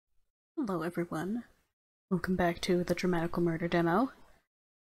Hello everyone, welcome back to the Dramatical Murder demo.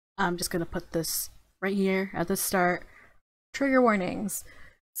 I'm just gonna put this right here at the start. Trigger warnings,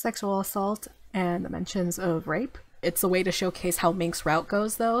 sexual assault, and the mentions of rape. It's a way to showcase how Mink's route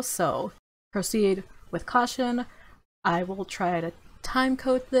goes though, so proceed with caution. I will try to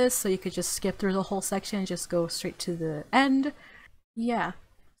timecode this so you could just skip through the whole section and just go straight to the end. Yeah,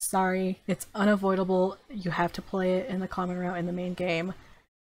 sorry, it's unavoidable. You have to play it in the common route in the main game.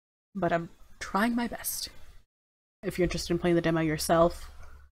 But I'm trying my best. If you're interested in playing the demo yourself,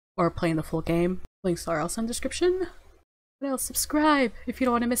 or playing the full game, links are also in the description. What else? Subscribe if you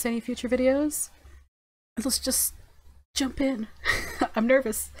don't want to miss any future videos. And let's just jump in. I'm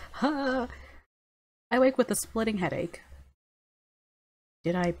nervous. I wake with a splitting headache.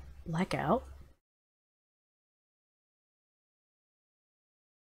 Did I black out?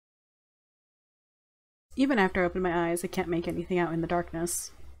 Even after I open my eyes, I can't make anything out in the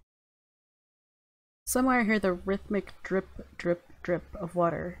darkness. Somewhere I hear the rhythmic drip, drip, drip of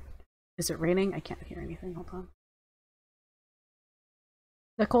water. Is it raining? I can't hear anything. Hold on.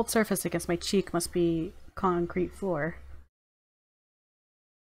 The cold surface against my cheek must be concrete floor.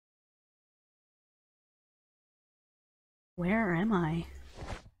 Where am I?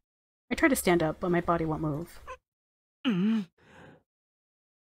 I try to stand up, but my body won't move.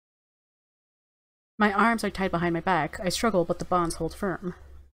 My arms are tied behind my back. I struggle, but the bonds hold firm.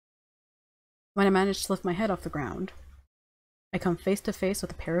 When I manage to lift my head off the ground, I come face to face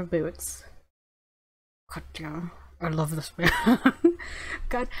with a pair of boots. God damn, I love this man.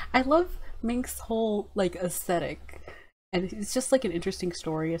 God, I love Mink's whole, like, aesthetic. And it's just, like, an interesting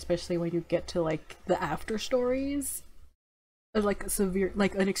story, especially when you get to, like, the after stories. Like,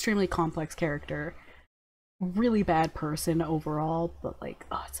 like, an extremely complex character. Really bad person overall, but, like,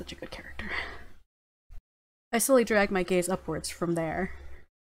 oh, it's such a good character. I slowly drag my gaze upwards from there.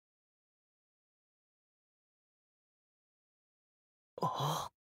 Oh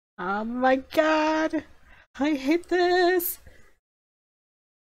my god! I hate this!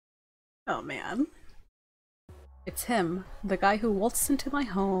 Oh man. It's him, the guy who waltzed into my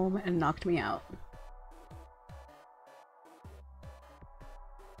home and knocked me out.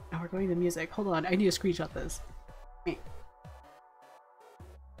 Oh, we're going to music. Hold on, I need to screenshot this.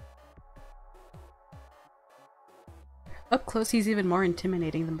 Up close, he's even more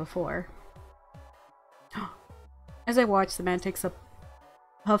intimidating than before. As I watch, the man takes a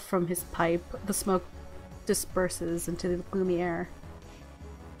puff from his pipe. The smoke disperses into the gloomy air.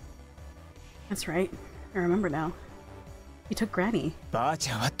 That's right. I remember now. He took Granny.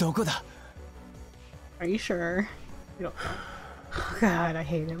 Are you sure? You don't know. Oh god, I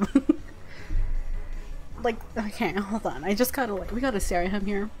hate him. Like, okay, hold on. I just gotta, like, we gotta stare at him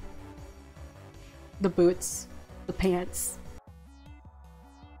here. The boots. The pants.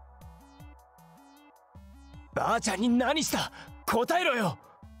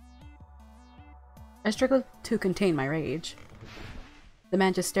 I struggle to contain my rage. The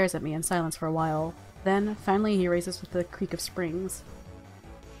man just stares at me in silence for a while. Then, finally, he raises with a creak of springs.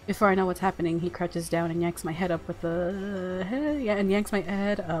 Before I know what's happening, he crouches down and yanks my head up with a yanks my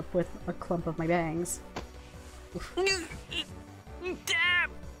head up with a clump of my bangs. Oof.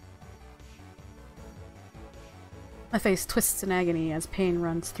 My face twists in agony as pain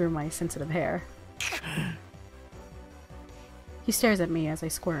runs through my sensitive hair. He stares at me as I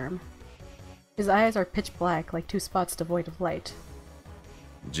squirm. His eyes are pitch black, like two spots devoid of light.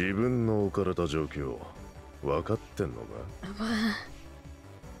 This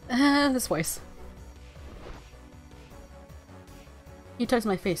voice. He tugs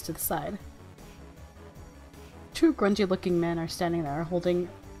my face to the side. Two grungy-looking men are standing there, holding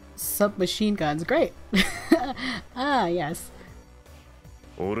submachine guns. Great! Ah, yes.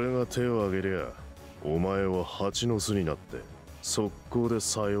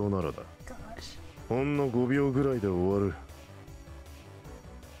 Gosh.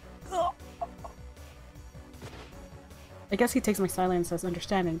 I guess he takes my silence as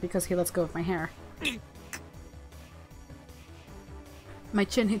understanding because he lets go of my hair. My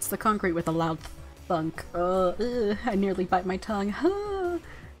chin hits the concrete with a loud thunk. I nearly bite my tongue.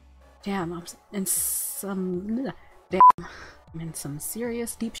 Damn, I'm in some... Damn, I'm in some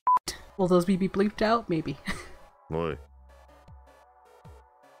serious deep shit. Will those be bleeped out? Maybe. The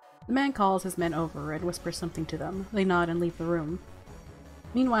man calls his men over and whispers something to them. They nod and leave the room.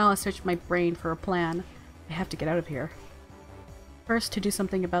 Meanwhile, I search my brain for a plan. I have to get out of here. First, to do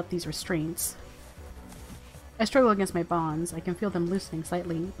something about these restraints. I struggle against my bonds. I can feel them loosening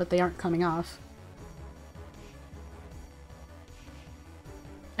slightly, but they aren't coming off.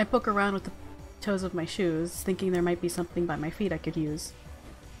 I poke around with the toes of my shoes, thinking there might be something by my feet I could use.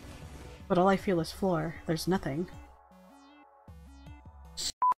 but all I feel is floor. There's nothing.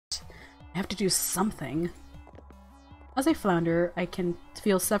 Shit. I have to do something. As I flounder, I can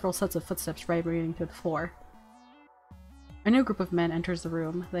feel several sets of footsteps vibrating through the floor. A new group of men enters the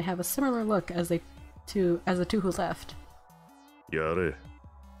room. They have a similar look as the two who left. Yare.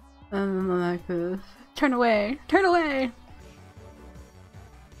 Turn away! Turn away!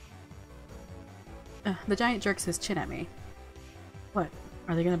 The giant jerks his chin at me. What?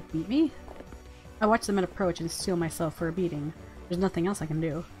 Are they gonna beat me? I watch the men approach and steel myself for a beating. There's nothing else I can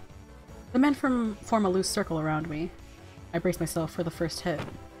do. The men form a loose circle around me. I brace myself for the first hit.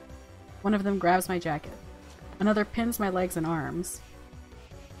 One of them grabs my jacket. Another pins my legs and arms.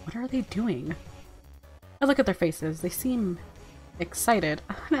 What are they doing? I look at their faces. They seem excited.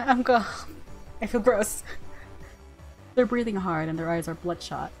 I feel gross. They're breathing hard and their eyes are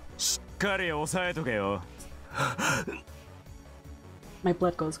bloodshot. My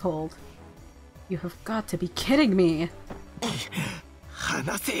blood goes cold. You have got to be kidding me!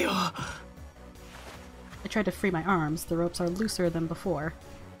 I try to free my arms. The ropes are looser than before.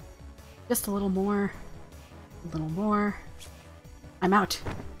 Just a little more. A little more. I'm out!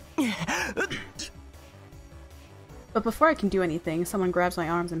 But before I can do anything, someone grabs my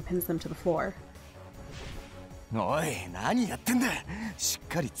arms and pins them to the floor.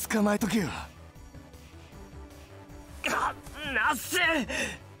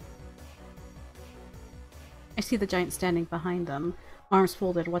 I see the giant standing behind them, arms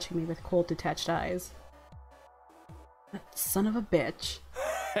folded, watching me with cold, detached eyes. That son of a bitch.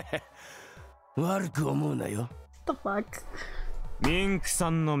 What the fuck? Mink さ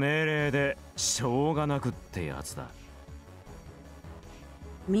んの命令でしょうがなくってやつだ。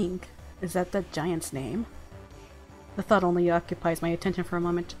Mink? Is that the giant's name? The thought only occupies my attention for a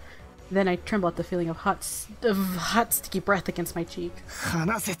moment. Then I tremble at the feeling of hot, sticky breath against my cheek.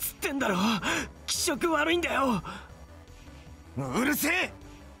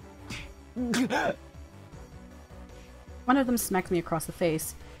 One of them smacks me across the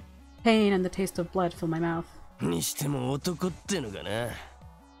face. Pain and the taste of blood fill my mouth. A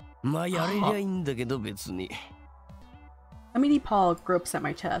meaty paw gropes at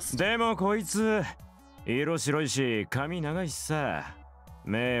my chest. でもこいつ色白いし髪長いしさ、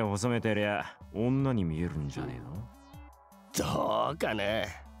目細めてりゃ女に見えるんじゃねえの？どうかな。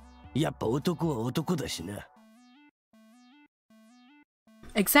やっぱ男は男だしな。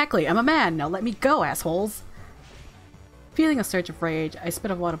Exactly, I'm a man. Now let me go, assholes. Feeling a surge of rage, I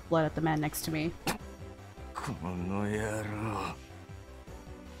spit a wad of blood at the man next to me.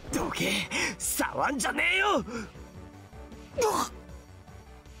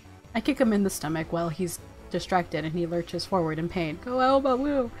 I kick him in the stomach while he's distracted and he lurches forward in pain. Go elbow,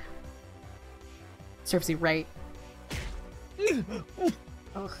 woo! Serves you right.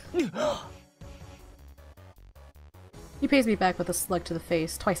 He pays me back with a slug to the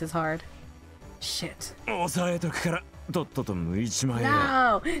face, twice as hard. Shit. No!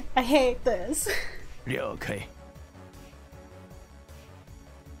 I hate this.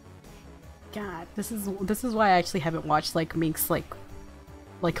 God, this is why I actually haven't watched like Mink's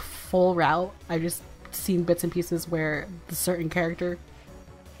like full route. I've just seen bits and pieces where the certain character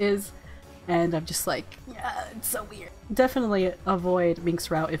is, and I'm just like, yeah, it's so weird. Definitely avoid Mink's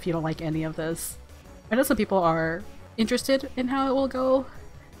route if you don't like any of this. I know some people are interested in how it will go,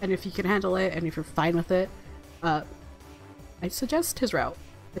 and if you can handle it, and if you're fine with it, I suggest his route.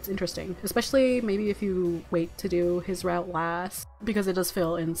 It's interesting, especially maybe if you wait to do his route last, because it does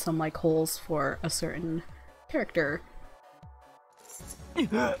fill in some like holes for a certain character. He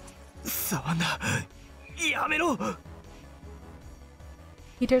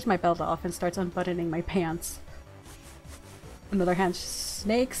tears my belt off and starts unbuttoning my pants. Another hand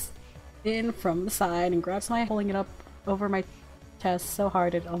snakes in from the side and grabs my, pulling it up over my chest so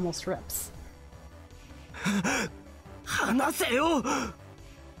hard it almost rips.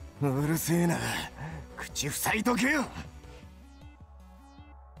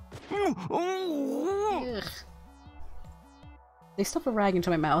 They stuff a rag into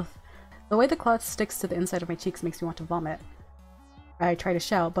my mouth. The way the cloth sticks to the inside of my cheeks makes me want to vomit. I try to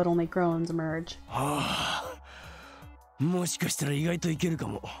shout, but only groans emerge.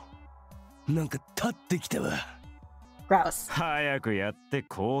 Gross.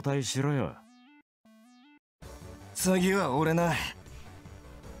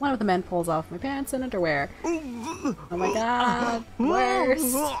 One of the men pulls off my pants and underwear. Oh my god,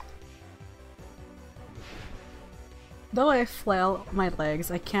 worse! Though I flail my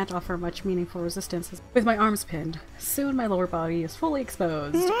legs, I can't offer much meaningful resistance with my arms pinned. Soon my lower body is fully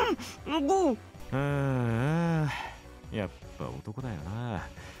exposed.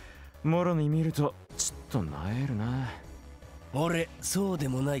 もろに見るとちょっとなえるな。俺そうで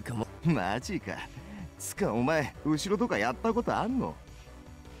もないかも。マジか。つかお前後ろとかやったことあんの？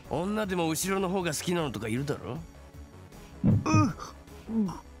女でも後ろの方が好きなのとかいるだろ。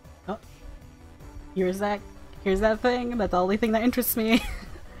Oh, here's that thing. That's the only thing that interests me.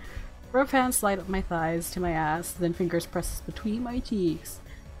 Rough hands slide up my thighs to my ass, then fingers press between my cheeks.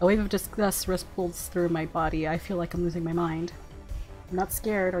 A wave of disgust ripples through my body. I feel like I'm losing my mind. I'm not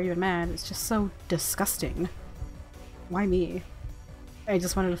scared or even mad. It's just so disgusting. Why me? I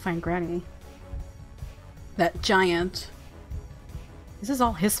just wanted to find Granny. That giant. This is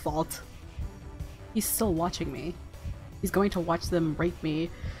all his fault. He's still watching me. He's going to watch them rape me.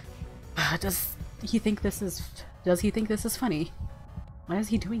 Does he think this is funny? Why is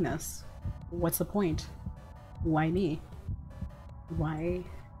he doing this? What's the point? Why me? Why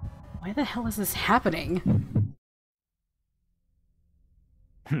the hell is this happening?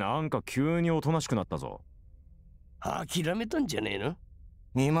 なんか急におとなしくなったぞ。諦めたんじゃねえの？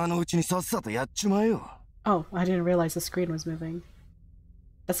今のうちにさっさとやっちまえよ。Oh, I didn't realize the screen was moving.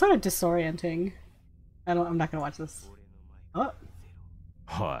 That's sort of disorienting. I'm not gonna watch this. Oh.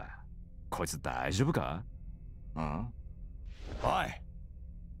 おい、こいつ大丈夫か？おい。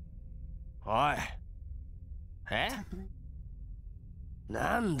おい。え？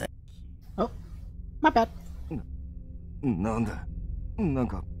なんだ？ Oh, my bad. なんだ？なん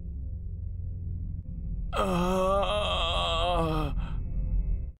か。ああ。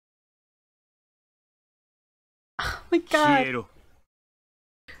Oh my god. 消えろ。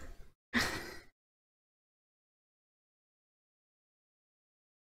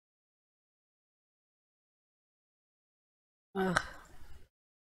Ugh.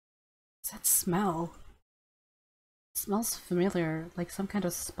 What's that smell? It smells familiar, like some kind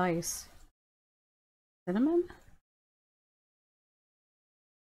of spice. Cinnamon?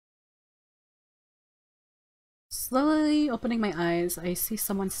 Slowly opening my eyes, I see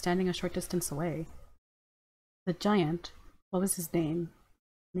someone standing a short distance away. The giant. What was his name?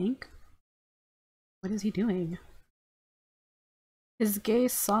 Mink? What is he doing? His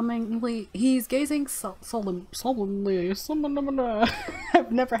gaze solemnly. He's gazing solemnly.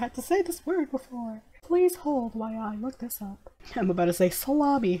 I've never had to say this word before. Please hold while I look this up. I'm about to say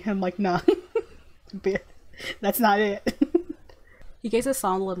salami. I'm like, nah. That's not it. He gazes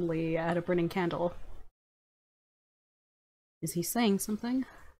solemnly at a burning candle. Is he saying something?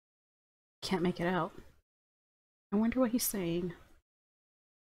 Can't make it out. I wonder what he's saying.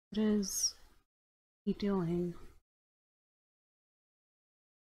 What is he doing?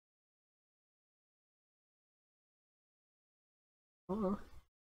 Oh.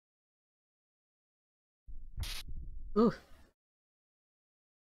 Ooh.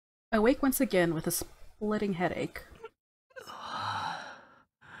 I wake once again with a splitting headache.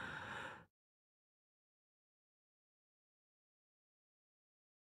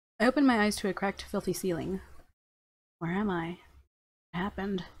 I open my eyes to a cracked, filthy ceiling. Where am I? What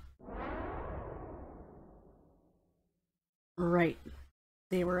happened? Right.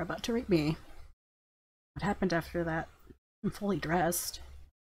 They were about to rape me. What happened after that? I'm fully dressed.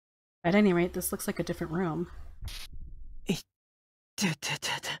 At any rate, this looks like a different room. I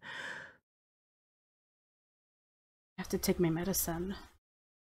have to take my medicine.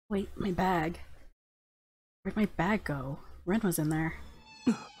 Wait, my bag. Where'd my bag go? Ren was in there.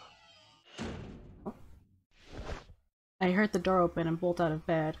 I heard the door open and bolt out of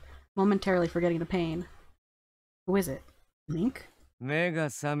bed, momentarily forgetting the pain. Who is it? Mink? 目が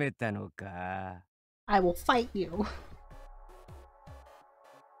覚めたのか。I will fight you.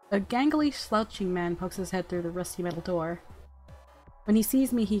 A gangly, slouching man pokes his head through the rusty metal door. When he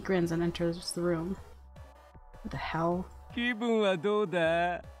sees me, he grins and enters the room. What the hell? 気分はどう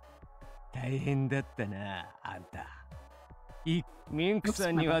だ？大変だったな、あんた。ミンクさ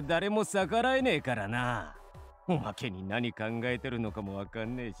んには誰も逆らえねえからな。おまけに何考えてるのかもわか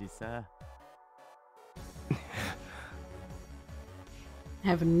んねえしさ。I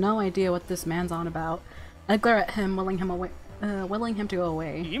have no idea what this man's on about. I glare at him, willing him to go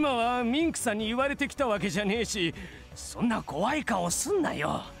away. 今はミンクさんに言われてきたわけじゃねえし、そんな怖い顔すんな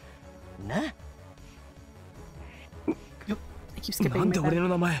よ。な？ I keep skipping なんで my 俺 bed. の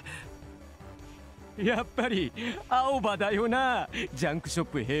名前？やっぱり青葉だよな。ジャンクショッ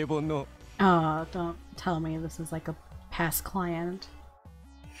プ平凡の。Oh, don't tell me this is like a past client.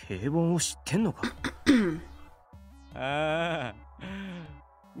 平凡を知ってんのか？ああ、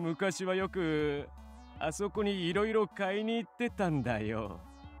昔はよくあそこにいろいろ買いに行ってたんだよ。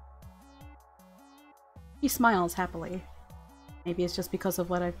He smiles happily. Maybe it's just because of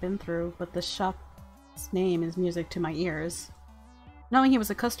what I've been through, but the shop's name is music to my ears. Knowing he was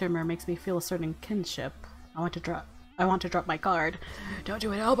a customer makes me feel a certain kinship. I want to drop my guard. Don't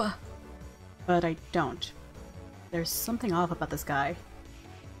do it, Elba! But I don't. There's something off about this guy.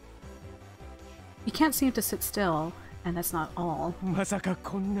 He can't seem to sit still, and that's not all. まさか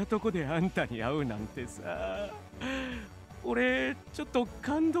こんなとこであんたに会うなんてさ。俺ちょっと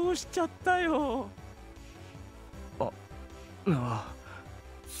感動しちゃったよ。ああ、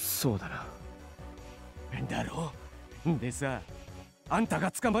そうだな。だろう。でさ、あんた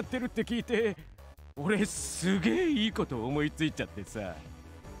が捕まってるって聞いて、俺すげえいいこと思いついちゃってさ。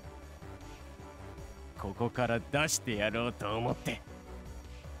ここから出してやろうと思って。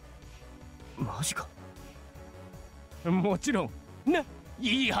マジか。もちろん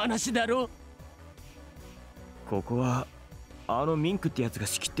いい話だろ。ここはあのミンクってやつが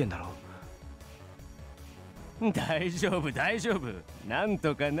仕切ってんだろ。大丈夫大丈夫、なん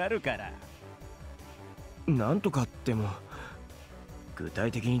とかなるから。なんとかっても具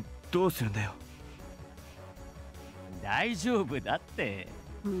体的にどうするんだよ。大丈夫だって。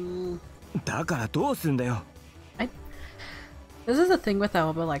だからどうするんだよ。This is the thing with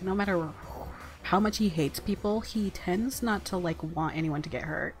Elba, like, no matter how much he hates people, he tends not to, like, want anyone to get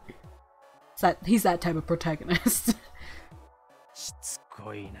hurt. He's that type of protagonist. しつ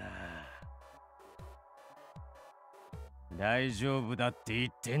こいな。大丈夫だって言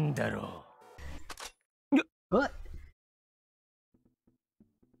ってんだろ。What?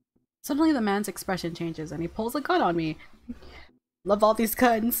 Suddenly the man's expression changes and he pulls a gun on me. Love all these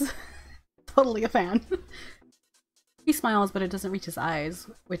guns. Totally a fan. He smiles, but it doesn't reach his eyes,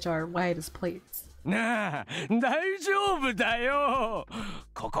 which are wide as plates. なあ、大丈夫だよ。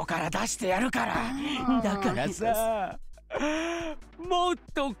ここから出してやるから。だからさ、もっ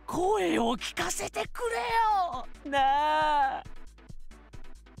と声を聞かせてくれよ。なあ。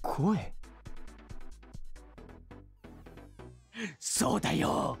声？そうだ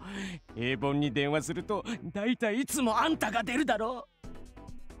よ。平凡に電話すると、だいたいいつもあんたが出るだろ。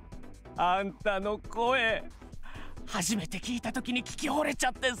あんたの声。初めて聞いた時に聞き惚れちゃ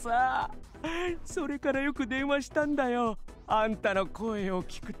ってさ、それからよく電話したんだよ。あんたの声を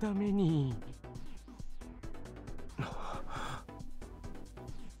聞くために。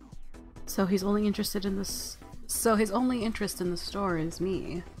So his only interest in the store is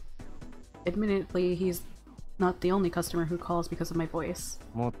me. Admittedly, he's not the only customer who calls because of my voice.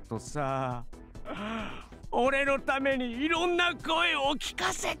 もっとさ、俺のためにいろんな声を聞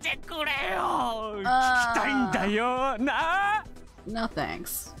かせてくれよ。聞きたいんだよな。No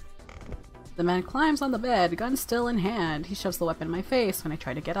thanks. The man climbs on the bed, gun still in hand. He shoves the weapon in my face when I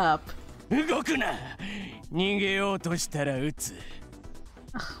try to get up. 動くな。逃げようとしたら撃つ。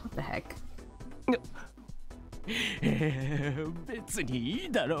What the heck? 別にい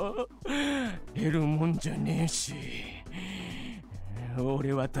いだろ。得るもんじゃねえし。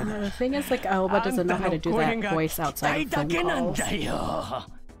俺はただ。The thing is, like, Aoba doesn't know how to do that voice outside of phone calls.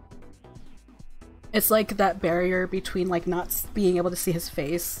 It's like that barrier between, like, not being able to see his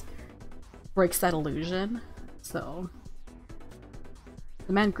face breaks that illusion. So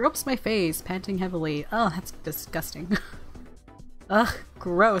the man gropes my face, panting heavily. Oh, that's disgusting. Ugh,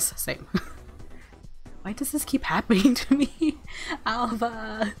 gross. Same. Why does this keep happening to me?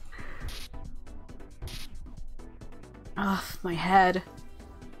 Alva. Ugh, my head.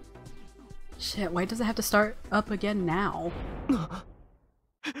 Shit, why does it have to start up again now?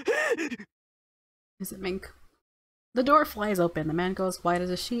 Is it Mink? The door flies open, the man goes wide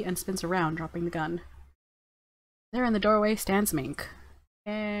as a sheet and spins around, dropping the gun. There in the doorway stands Mink.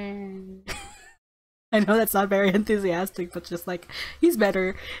 And I know that's not very enthusiastic, but just like, he's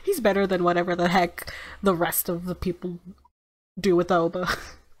better than whatever the heck the rest of the people do with Oba.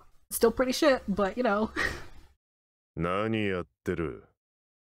 Still pretty shit, but you know. 何やってる？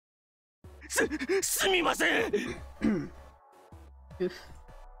すみません。Oof.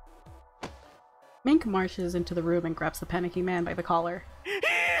 Mink marches into the room and grabs the panicking man by the collar.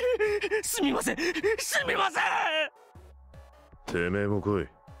 すみません。すみません。てめえも来い。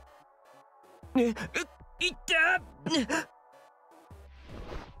いった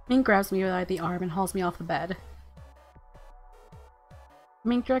Mink grabs me by the arm and hauls me off the bed.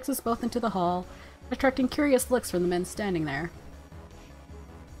 Mink drags us both into the hall, attracting curious looks from the men standing there.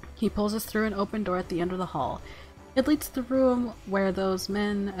 He pulls us through an open door at the end of the hall. It leads to the room where those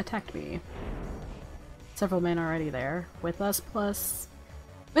men attacked me. Several men are already there. With us plus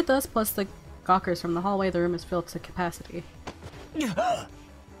the gawkers from the hallway, the room is filled to capacity.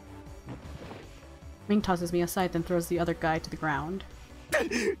 Mink tosses me aside, then throws the other guy to the ground.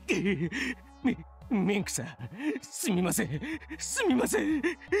 ミンクさん、すみません。すみません。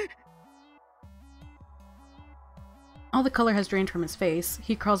All the color has drained from his face.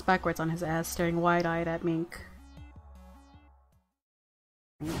 He crawls backwards on his ass, staring wide-eyed at Mink.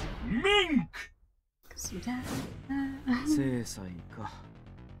 Mink! 制裁か。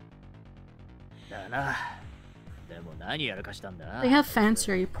だな。でも何やらかしたんだ? They have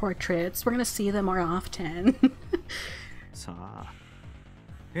fancier portraits. We're gonna see them more often. さあ、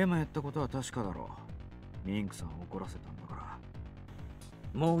エマやったことは確かだろう。ミンクさんを怒らせたんだか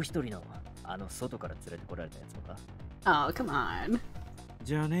ら。もう一人の外から連れてこられたやつとか。Oh, come on.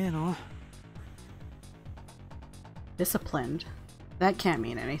 じゃねえの? Disciplined. That can't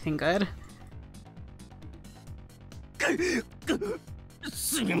mean anything good.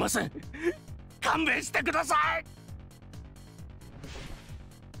 すみません。勘弁してください。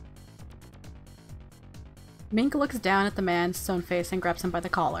Mink looks down at the man's stone face and grabs him by the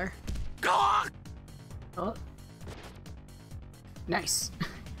collar. Oh. Nice.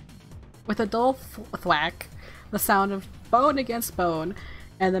 With a dull thwack, the sound of bone against bone,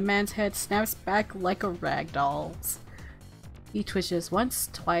 and the man's head snaps back like a rag doll's. He twitches once,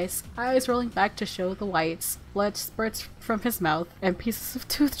 twice, eyes rolling back to show the whites. Blood spurts from his mouth, and pieces of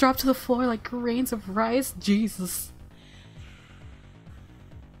tooth drop to the floor like grains of rice. Jesus.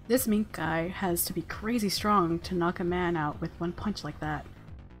 This Mink guy has to be crazy strong to knock a man out with one punch like that.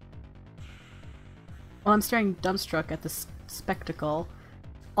 While I'm staring dumbstruck at this spectacle,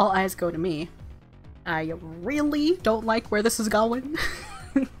 all eyes go to me. I really don't like where this is going.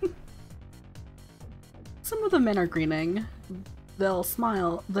 Some of the men are grinning. They'll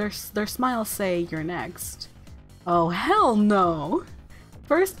smile. Their smiles say, "You're next." Oh, hell no!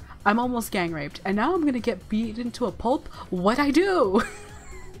 First, I'm almost gang raped, and now I'm gonna get beaten to a pulp? What'd I do?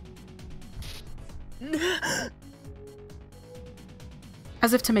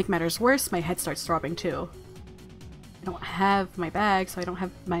 As if to make matters worse, my head starts throbbing too. I don't have my bag, so I don't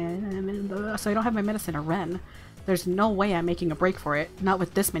have my medicine or Ren. There's no way I'm making a break for it, not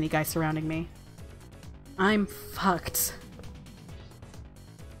with this many guys surrounding me. I'm fucked.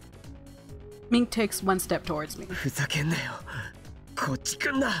 Mink takes one step towards me.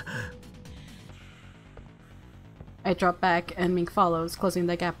 I drop back and Mink follows, closing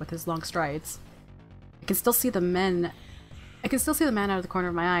the gap with his long strides. I can still see the man out of the corner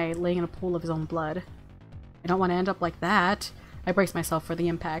of my eye, laying in a pool of his own blood. I don't want to end up like that. I brace myself for the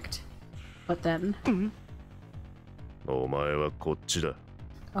impact. But then...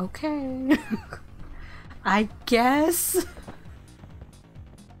 Okay. I guess?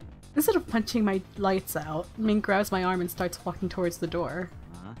 Instead of punching my lights out, Mink grabs my arm and starts walking towards the door.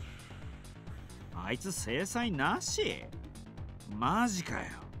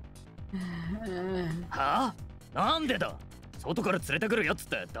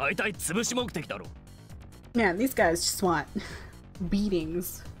 Man, these guys just want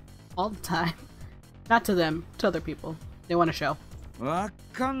beatings all the time. Not to them, to other people. They want to show.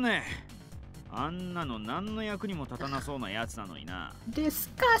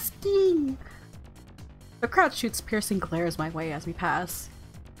 Disgusting! The crowd shoots piercing glares my way as we pass.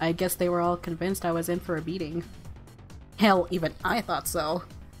 I guess they were all convinced I was in for a beating. Hell, even I thought so.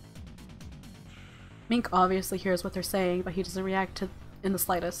 Mink obviously hears what they're saying, but he doesn't react in the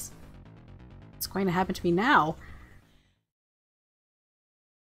slightest. What's going to happen to me now?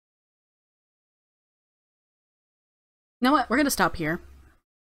 You know what? We're gonna stop here.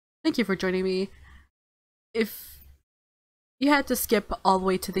 Thank you for joining me. If you had to skip all the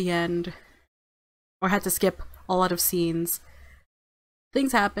way to the end, or had to skip a lot of scenes,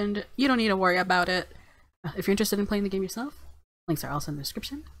 things happened. You don't need to worry about it. If you're interested in playing the game yourself, links are also in the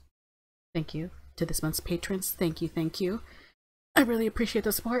description. Thank you to this month's patrons. Thank you, thank you. I really appreciate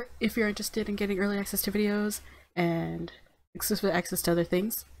the support. If you're interested in getting early access to videos and exclusive access to other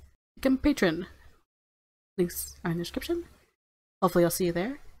things, become a patron. Links are in the description. Hopefully I'll see you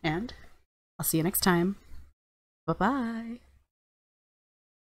there, and I'll see you next time. Bye-bye.